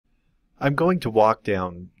I'm going to walk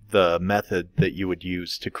down the method that you would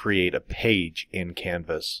use to create a page in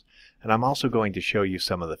Canvas, and I'm also going to show you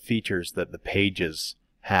some of the features that the pages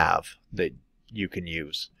have that you can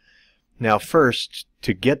use. Now first,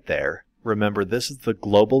 to get there, remember this is the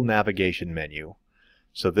global navigation menu,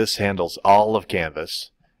 so this handles all of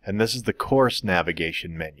Canvas, and this is the course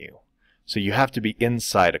navigation menu, so you have to be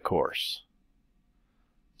inside a course.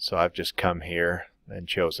 So I've just come here and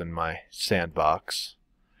chosen my sandbox.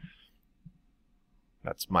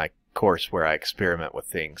 That's my course where I experiment with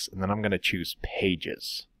things, and then I'm going to choose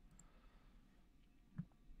Pages.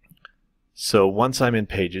 So once I'm in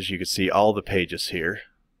Pages, you can see all the pages here.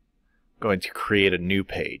 I'm going to create a new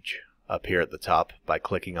page up here at the top by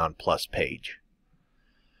clicking on plus page.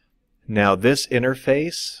 Now this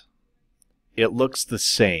interface, it looks the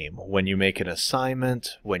same when you make an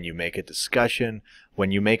assignment, when you make a discussion, when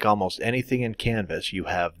you make almost anything in Canvas, you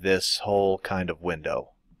have this whole kind of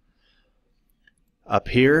window. Up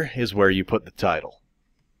here is where you put the title.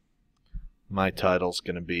 My title's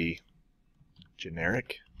going to be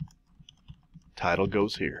generic. Title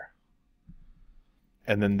goes here.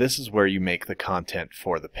 And then this is where you make the content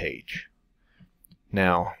for the page.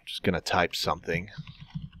 Now, I'm just going to type something.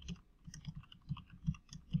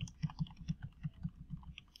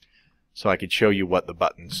 So I could show you what the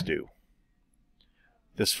buttons do.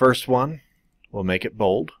 This first one will make it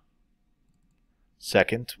bold.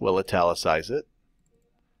 Second, we'll italicize it.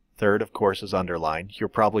 Third, of course, is underlined. You're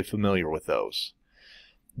probably familiar with those.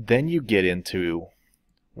 Then you get into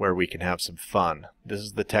where we can have some fun. This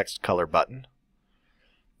is the text color button.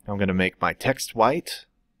 I'm going to make my text white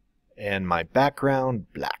and my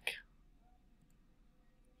background black.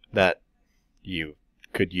 That you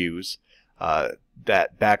could use.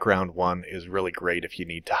 That background one is really great if you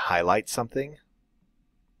need to highlight something.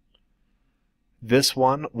 This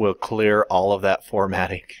one will clear all of that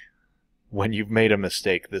formatting. When you've made a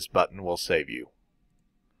mistake, this button will save you.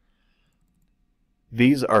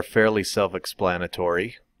 These are fairly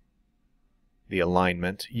self-explanatory. The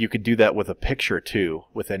alignment. You could do that with a picture too,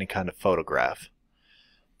 with any kind of photograph.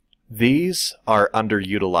 These are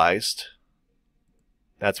underutilized.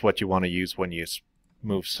 That's what you want to use when you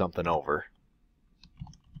move something over.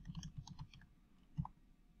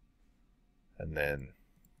 And then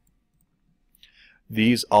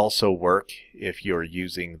these also work if you're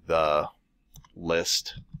using the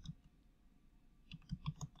list.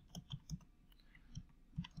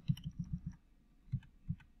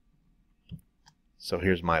 So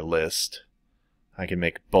here's my list. I can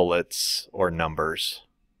make bullets or numbers.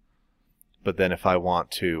 But then if I want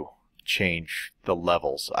to change the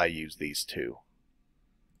levels, I use these two.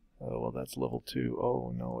 Oh, well, that's level 2.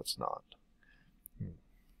 Oh, no, it's not.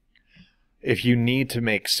 If you need to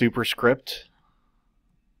make superscript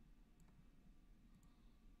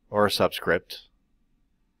or a subscript,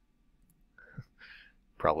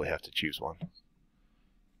 probably have to choose one.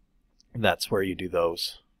 That's where you do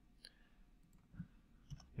those.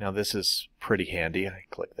 Now this is pretty handy. I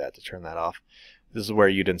click that to turn that off. This is where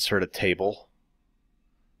you'd insert a table,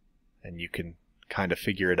 and you can kind of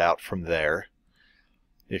figure it out from there.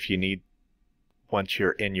 If you need, once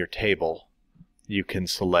you're in your table, you can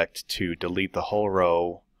select to delete the whole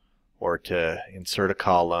row, or to insert a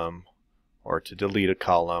column, or to delete a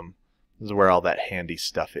column. This is where all that handy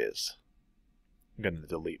stuff is. I'm going to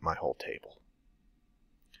delete my whole table.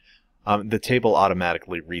 The table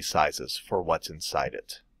automatically resizes for what's inside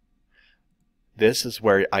it. This is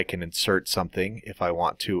where I can insert something if I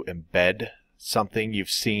want to embed something. You've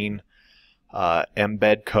seen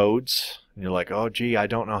embed codes, and you're like, oh gee, I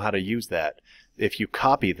don't know how to use that. If you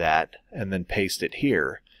copy that and then paste it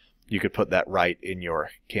here, you could put that right in your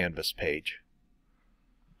Canvas page.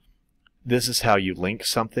 This is how you link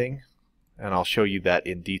something, and I'll show you that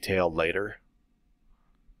in detail later.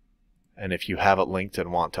 And if you have it linked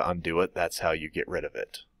and want to undo it, that's how you get rid of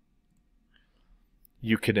it.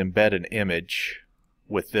 You can embed an image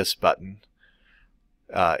with this button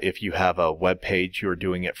if you have a web page you're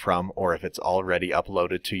doing it from, or if it's already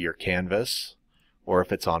uploaded to your Canvas, or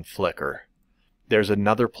if it's on Flickr. There's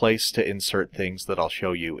another place to insert things that I'll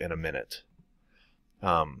show you in a minute.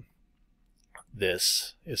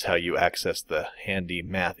 This is how you access the handy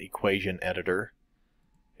math equation editor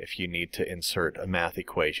if you need to insert a math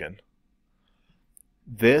equation.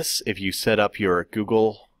 This, if you set up your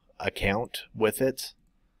Google account with it,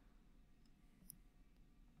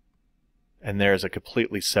 and there's a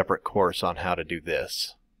completely separate course on how to do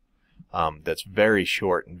this that's very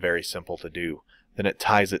short and very simple to do. Then it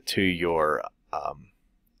ties it to your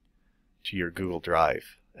Google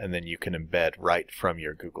Drive, and then you can embed right from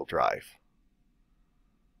your Google Drive.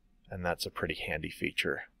 And that's a pretty handy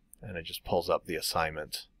feature. and it just pulls up the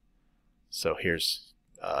assignment. So here's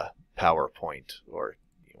PowerPoint, or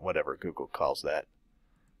whatever Google calls that,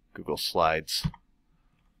 Google Slides,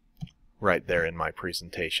 right there in my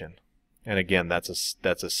presentation. And again, that's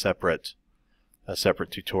a separate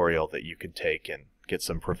tutorial that you can take and get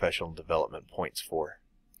some professional development points for.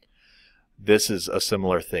 This is a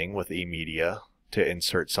similar thing with eMedia, to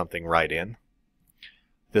insert something right in.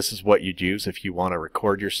 This is what you'd use if you want to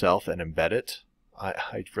record yourself and embed it.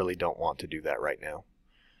 I really don't want to do that right now.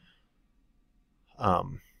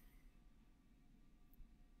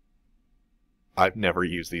 I've never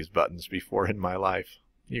used these buttons before in my life.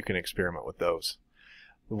 You can experiment with those.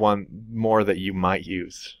 The one more that you might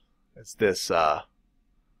use is this,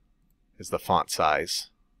 is the font size.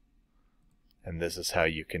 And this is how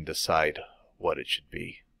you can decide what it should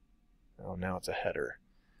be. Oh, now it's a header.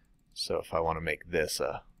 So if I want to make this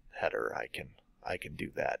a header, I can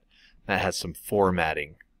do that. That has some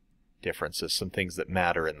formatting differences, some things that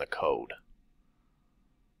matter in the code.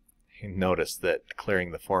 You notice that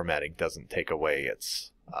clearing the formatting doesn't take away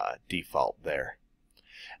its default there.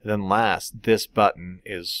 And then last, this button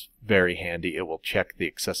is very handy. It will check the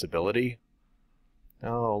accessibility.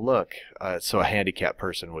 Oh, look. So a handicapped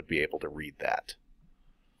person would be able to read that.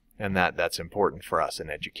 And that's important for us in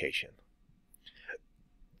education.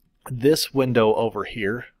 This window over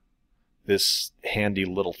here, this handy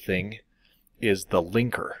little thing, is the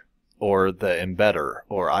linker, or the embedder,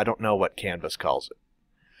 or I don't know what Canvas calls it.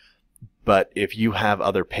 But if you have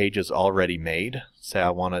other pages already made, say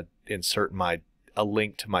I want to insert a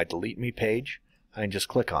link to my Delete Me page, I can just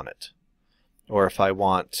click on it. Or if I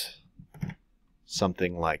want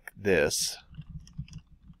something like this,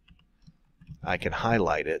 I can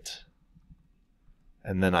highlight it,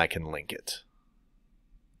 and then I can link it.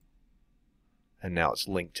 And now it's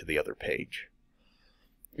linked to the other page.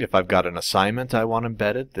 If I've got an assignment I want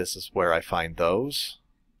embedded, this is where I find those.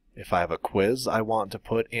 If I have a quiz I want to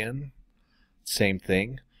put in, same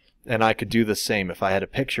thing. And I could do the same. If I had a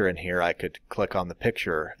picture in here, I could click on the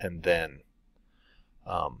picture and then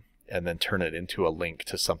turn it into a link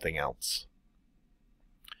to something else.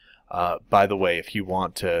 By the way, if you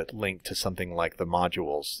want to link to something like the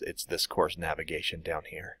modules, it's this course navigation down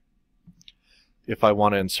here. If I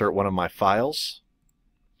want to insert one of my files,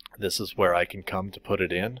 this is where I can come to put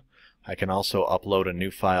it in. I can also upload a new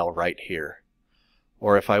file right here.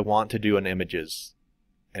 Or if I want to do if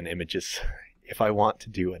I want to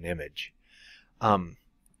do an image.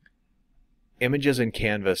 Images in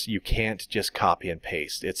Canvas, you can't just copy and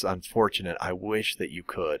paste. It's unfortunate. I wish that you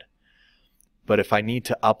could. But if I need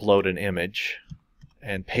to upload an image,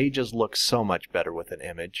 and pages look so much better with an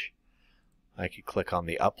image, I could click on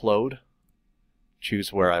the upload,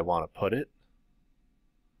 choose where I want to put it,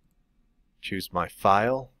 choose my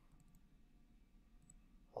file.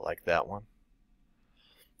 I like that one.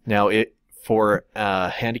 Now, for a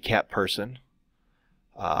handicapped person,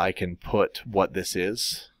 I can put what this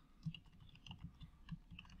is.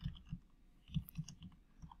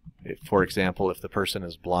 For example, if the person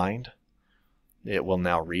is blind, it will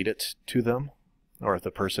now read it to them. Or if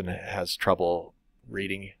the person has trouble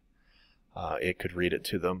reading, it could read it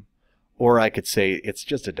to them. Or I could say it's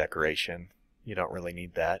just a decoration. You don't really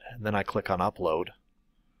need that. And then I click on upload,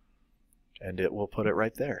 and it will put it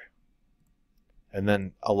right there. And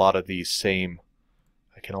then a lot of these same,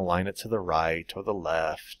 I can align it to the right or the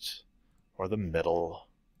left or the middle.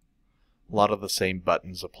 A lot of the same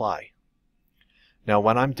buttons apply. Now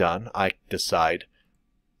when I'm done, I decide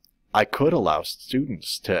I could allow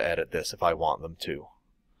students to edit this if I want them to.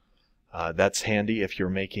 That's handy if you're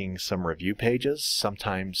making some review pages.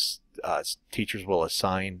 Sometimes teachers will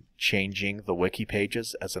assign changing the wiki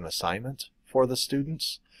pages as an assignment for the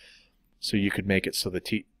students. So you could make it so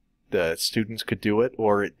the students could do it,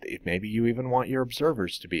 or maybe you even want your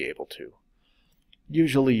observers to be able to.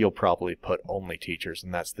 Usually you'll probably put only teachers,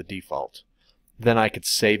 and that's the default. Then I could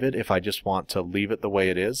save it if I just want to leave it the way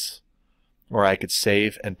it is, or I could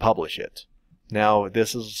save and publish it. Now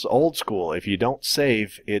this is old school. If you don't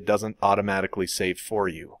save, it doesn't automatically save for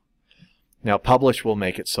you. Now publish will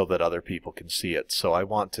make it so that other people can see it, so I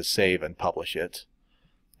want to save and publish it.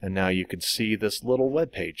 And now you can see this little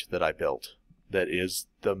web page that I built that is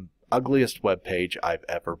the ugliest web page I've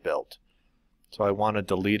ever built. So I want to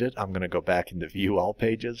delete it. I'm going to go back into View All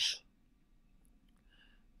Pages.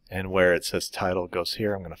 And where it says title goes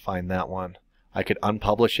here, I'm going to find that one. I could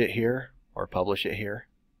unpublish it here or publish it here.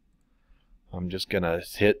 I'm just going to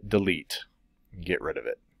hit delete and get rid of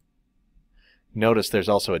it. Notice there's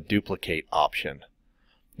also a duplicate option.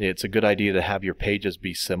 It's a good idea to have your pages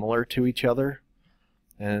be similar to each other,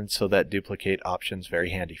 and so that duplicate option is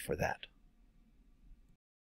very handy for that.